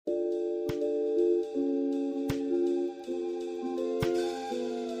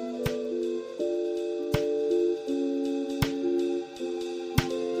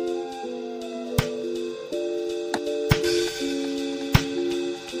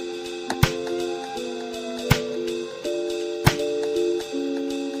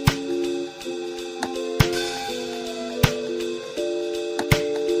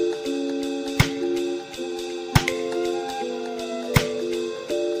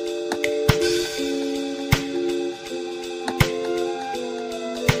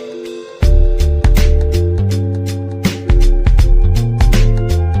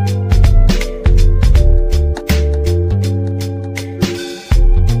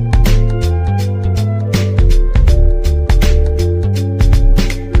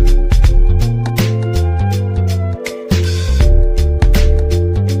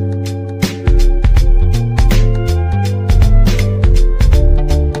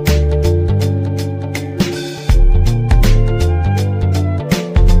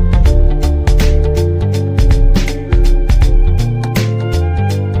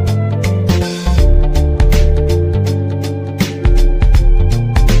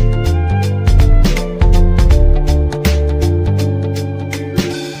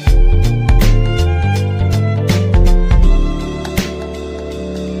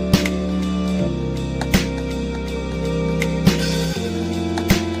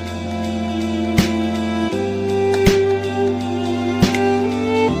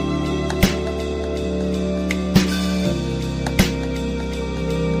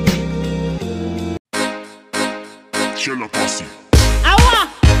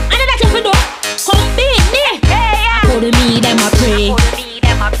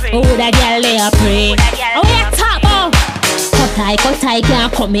Oh, that girl they a pray. Oh, yeah, talk about. Cut I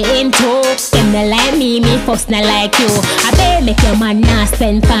can't cut me into. Them not like me first not like you. I bet make your man not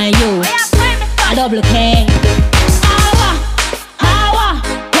spend for you. I double K. Awa,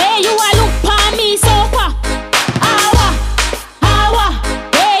 where you a look for me so far? Awa,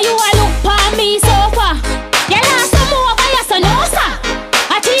 where you a look for me so far? You lost some more by your son, no sir.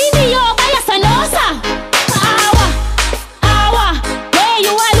 A TV over your son, no sir. Awa, where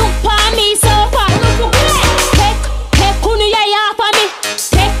you a look for me so far? Take unu ya ya for me.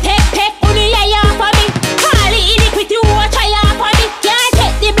 Take unu ya ya for me. Call it iniquity, watch ya for me. Can't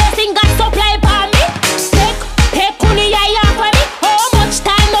take the blessing God supply for me. Take unu ya ya for me. How much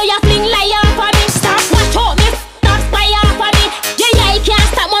time now you fling liar for me? Stop watch out me, stop spy for me. Yeah, you can't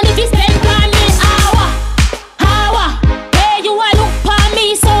stop money if you spend for me. Awa, where you a look for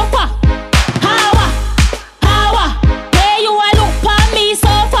me so far? Awa, where you a look for me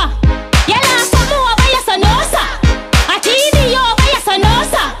so far? You lost some more by your son, no sir. A TV over your son, no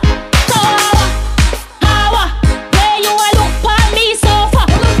sir. So Awa, where you a look for me so far?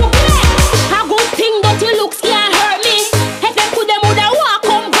 A good thing that you looks can't hurt me. If them could them woulda walk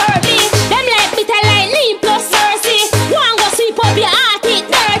come hurt me. Them like bitter lightning plus mercy. One go sweep up your heart it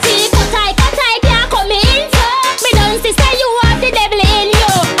dirty. Cut I can't come me into. Me done see say you have the devil in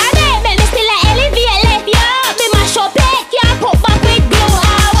you. I bet me still a elevate left you. Me mash up it can't put back with glue.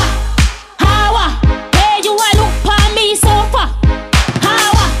 Awa, where you a look for me so far?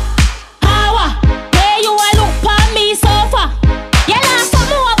 Awa, where you a look for me so far? You lost some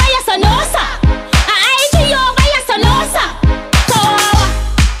more by your son, no sir. A IG over your son, no sir. So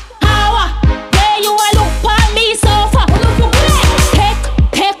Awa, where you a look for me so far?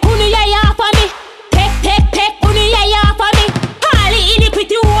 Take unu ya ya for me. Take unu ya ya for me. Call it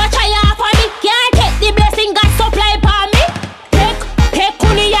iniquity, watch ya for me. Can't take the blessing God supply for me. Take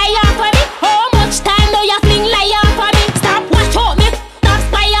unu ya ya for me. How much time now you fling liar for me? Stop watch out me, stop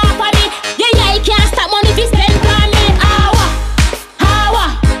spy for me. Yeah, you can't stop money if you spend for me. Awa,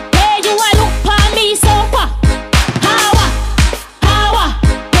 where you a look for me so far? Awa,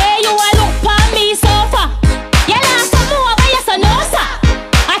 where you a look for me so far? You lost some more by your son, no sir.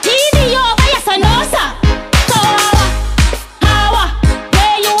 A TV over your son, no sir. So Awa,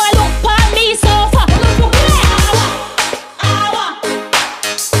 where you a look for me so far? Awa,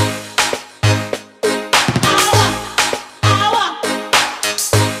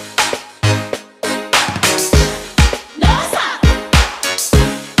 no sir,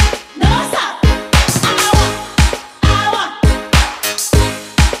 no sir. Awa.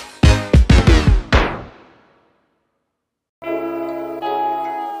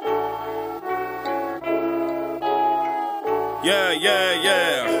 Yeah.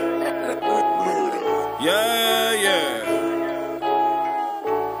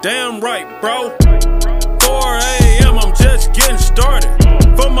 Damn right, bro. 4 a.m. I'm just getting started.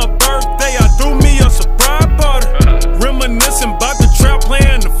 For my birthday, I threw me a surprise party. Reminiscing about the trap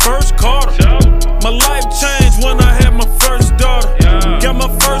playing the first quarter. My life changed when I had my first daughter. Got my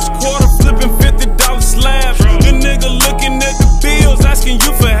first quarter flipping $50 slabs. The nigga looking at the bills, asking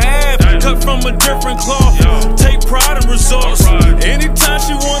you for half. Cut from a different cloth. Take pride in results. Anytime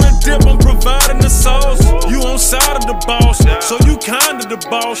she wanna dip, I'm providing the sauce. You on side of the boss, so you kinda the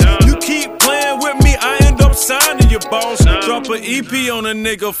boss. You keep playing with me, I end up signing your boss. Drop a EP on a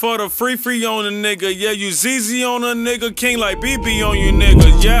nigga for the free on a nigga. Yeah, you ZZ on a nigga, king like BB on you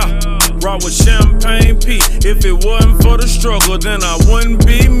nigga. Yeah, rock with Champagne P. If it wasn't for the struggle, then I wouldn't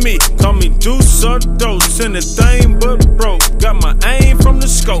be me. Call me Deuce or Dose, anything but broke. Got my aim from the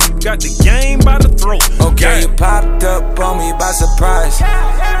scope, got the game by the throat. Okay, you popped up on me by surprise.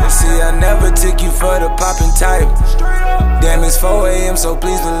 And see, I never took you for the poppin' type. Damn, it's 4 a.m., so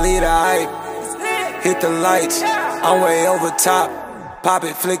please believe the hype. Hit the lights, I'm way over top. Pop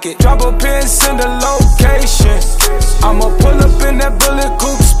it, flick it, drop a pin, send a location. I'ma pull up in that bullet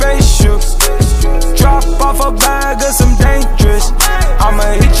coupe spaceship. Drop off a bag of some dangerous. I'ma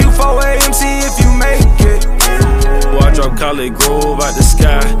hit you 4 a.m., see if you make it. I drop College Grove out the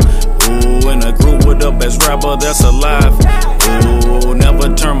sky. Ooh, in a group with the best rapper that's alive. Ooh,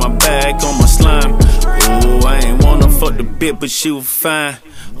 never turn my back on my slime. Ooh, I ain't wanna fuck the bitch, but she was fine.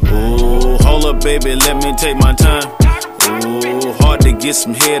 Ooh, hold up, baby, let me take my time. Ooh, hard to get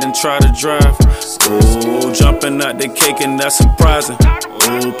some head and try to drive. Ooh, jumping out the cake and that's surprising.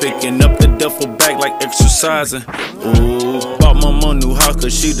 Ooh, picking up the duffel bag like exercising. Ooh, bought my mom new house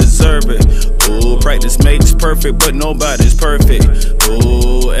cause she deserve it. Ooh, practice makes perfect but nobody's perfect.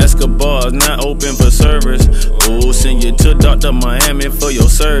 Ooh, Escobar's not open for service. Ooh, send you to Dr. Miami for your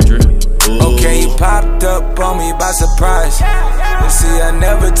surgery. Ooh. Okay, you popped up on me by surprise. You see, I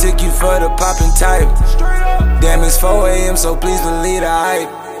never took you for the poppin' type. Damn, it's 4 AM, so please believe the hype.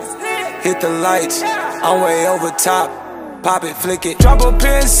 Hit the lights, I'm way over top. Pop it, flick it, drop a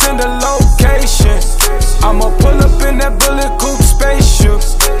pin, send a location. I'ma pull up in that bullet coupe spaceship.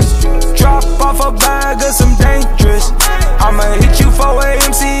 Drop off a bag of some dangerous. I'ma hit you 4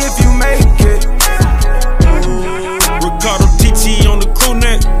 AM, see if you make it. Ricardo TT on the crew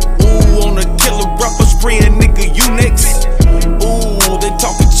neck. Ooh, on the killer rapper spraying, nigga, you next. Ooh, they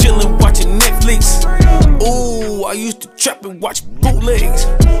talking chillin', watching Netflix. Ooh, I used to trap and watch bootlegs.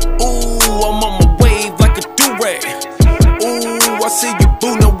 Ooh, I'm on my wave like a do-rag. Ooh, I see you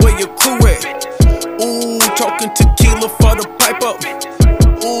boo, know where your crew at. Ooh, talking tequila for the pipe up.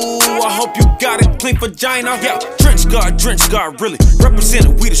 Ooh, I hope you got it, clean vagina. Yeah, Drench guard, really.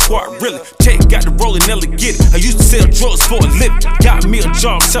 Representing we the squad, really. Tech got the rollin', Nelly get it. I used to sell drugs for a living. Got me a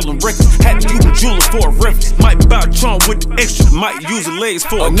job selling records. Had to use a jeweler for a reference. Might buy a Tron with the extra. Might use the legs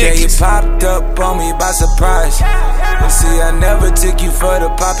for a necklace. Okay, you popped up on me by surprise. You see, I never took you for the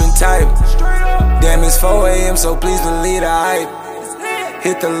poppin' type. Damn, it's 4 AM, so please believe the hype.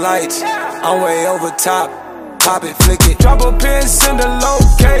 Hit the lights, I'm way over top. Pop it, flick it, drop a pin, send a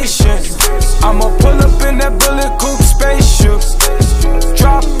location. I'ma pull up in that bullet coupe spaceship.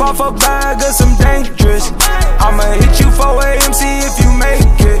 Drop off a bag of some dangerous. I'ma hit you 4 AM, see if you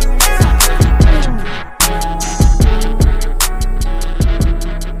make it.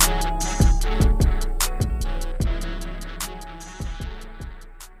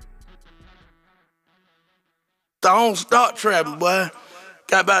 Don't start trapping, boy.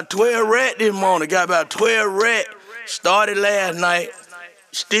 Got about 12 rats this morning. Got about 12 rats. Started last night.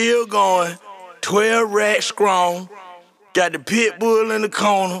 Still going. 12 rats strong. Got the pit bull in the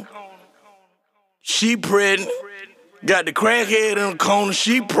corner. She pregnant. Got the crackhead in the corner.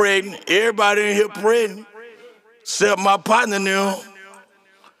 She pregnant. Everybody in here pregnant. Except my partner now.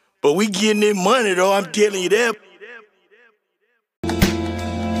 But we getting this money though, I'm telling you that.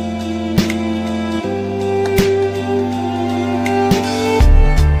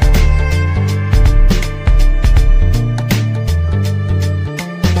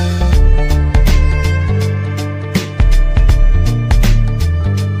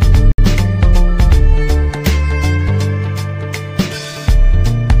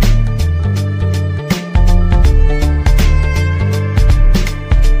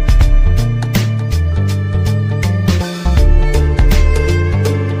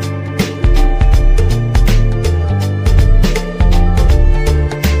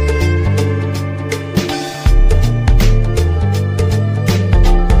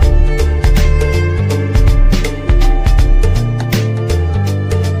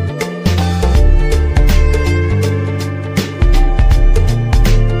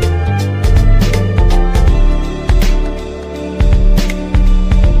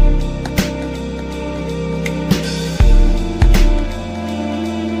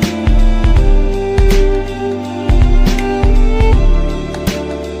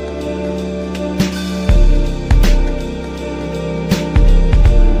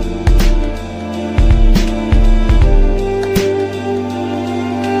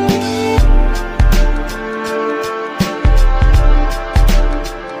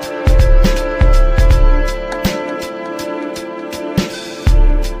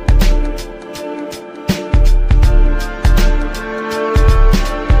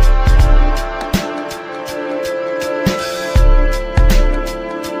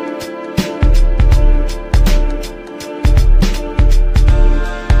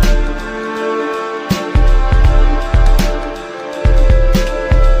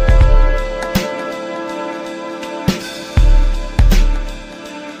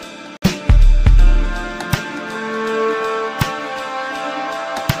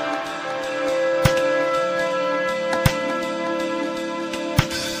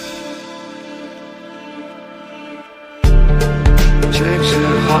 Takes it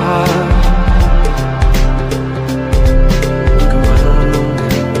hard.